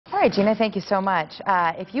right, Gina, thank you so much.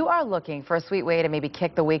 If you are looking for a sweet way to maybe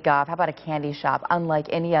kick the week off, how about a candy shop unlike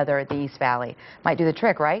any other at the East Valley? Might do the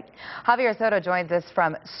trick, right? Javier Soto joins us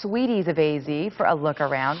from Sweeties of AZ for a look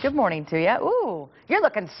around. Good morning to you. Ooh, you're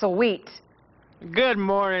looking sweet. Good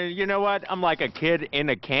morning. You know what? I'm like a kid in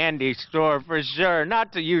a candy store for sure.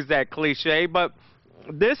 Not to use that cliche, but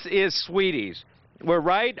this is Sweeties. We're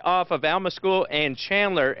right off of Alma School and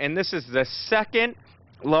Chandler, and this is the second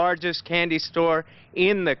largest candy store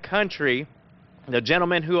in the country. The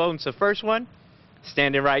gentleman who owns the first one,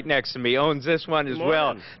 standing right next to me, owns this one as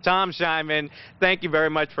well. Tom Scheinman, thank you very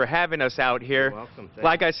much for having us out here. You're welcome.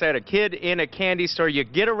 Like I said, a kid in a candy store. You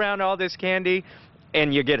get around all this candy,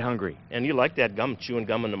 and you get hungry. And you like that gum, chewing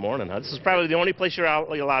gum in the morning, huh? This is probably the only place you're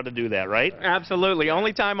allowed to do that, right? Absolutely.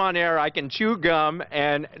 Only time on air I can chew gum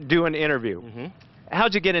and do an interview. Mm-hmm.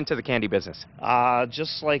 How'd you get into the candy business?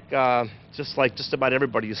 Just like just about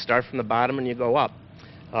everybody, you start from the bottom and you go up.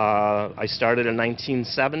 I started in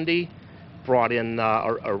 1970, brought in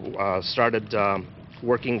started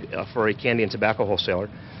working for a candy and tobacco wholesaler.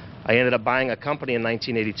 I ended up buying a company in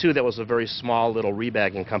 1982 that was a very small little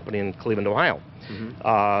rebagging company in Cleveland, Ohio.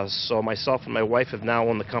 Mm-hmm. So myself and my wife have now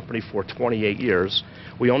owned the company for 28 years.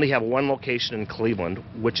 We only have one location in Cleveland,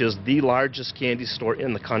 which is the largest candy store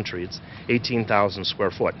in the country. It's 18,000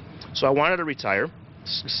 square foot. So I wanted to retire,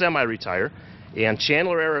 semi-retire, and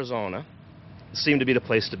Chandler, Arizona seemed to be the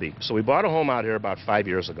place to be. So we bought a home out here about 5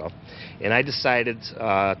 years ago, and I decided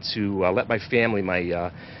to let my family,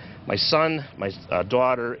 my son, my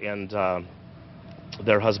daughter, and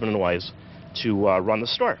their husband and wives to run the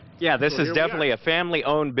store. Yeah, this is definitely a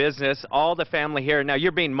family-owned business. All the family here. Now,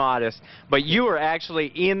 you're being modest, but you are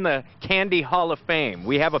actually in the Candy Hall of Fame.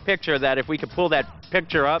 We have a picture of that. If we could pull that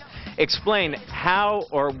picture up, explain how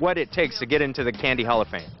or what it takes to get into the Candy Hall of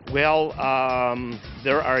Fame. Well,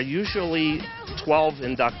 there are usually 12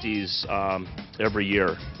 inductees every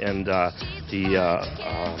year, and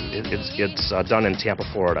it's done in Tampa,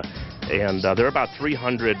 Florida. And there are about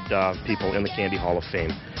 300 people in the Candy Hall of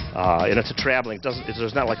Fame. And it's a traveling,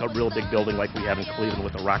 there's not like a real big building like we have in Cleveland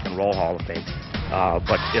with the Rock and Roll Hall of Fame.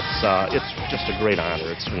 But it's just a great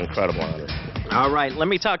honor. It's an incredible honor. All right, let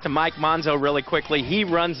me talk to Mike Monzo really quickly. He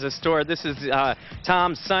runs the store. This is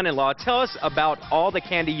Tom's son-in-law. Tell us about all the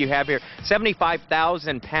candy you have here.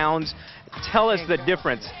 75,000 pounds. Tell us the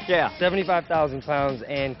difference. Yeah. 75,000 pounds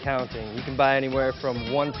and counting. You can buy anywhere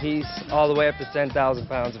from one piece all the way up to 10,000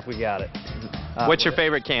 pounds if we got it. What's your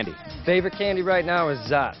favorite candy? Favorite candy right now is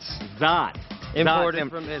Zotz. Zotz. Imported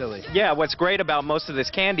from Italy. Yeah, what's great about most of this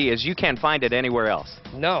candy is you can't find it anywhere else.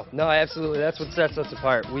 No, absolutely. That's what sets us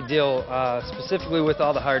apart. We deal specifically with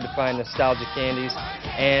all the hard-to-find nostalgia candies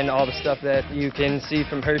and all the stuff that you can see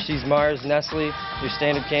from Hershey's, Mars, Nestle, your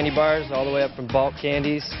standard candy bars, all the way up from bulk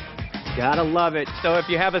candies. Gotta love it. So if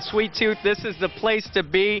you have a sweet tooth, this is the place to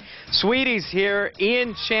be. Sweeties here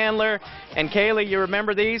in Chandler. And Kaylee, you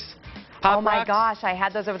remember these? Pop Oh my Rocks? gosh, I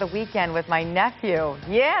had those over the weekend with my nephew.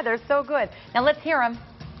 Yeah, they're so good. Now let's hear them.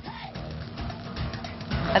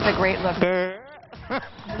 That's a great look.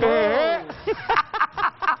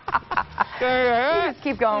 You just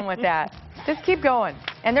keep going with that. Just keep going.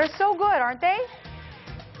 And they're so good, aren't they?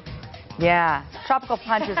 Yeah. Tropical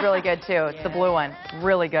Punch is really good too. It's the blue one.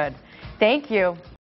 Really good. Thank you.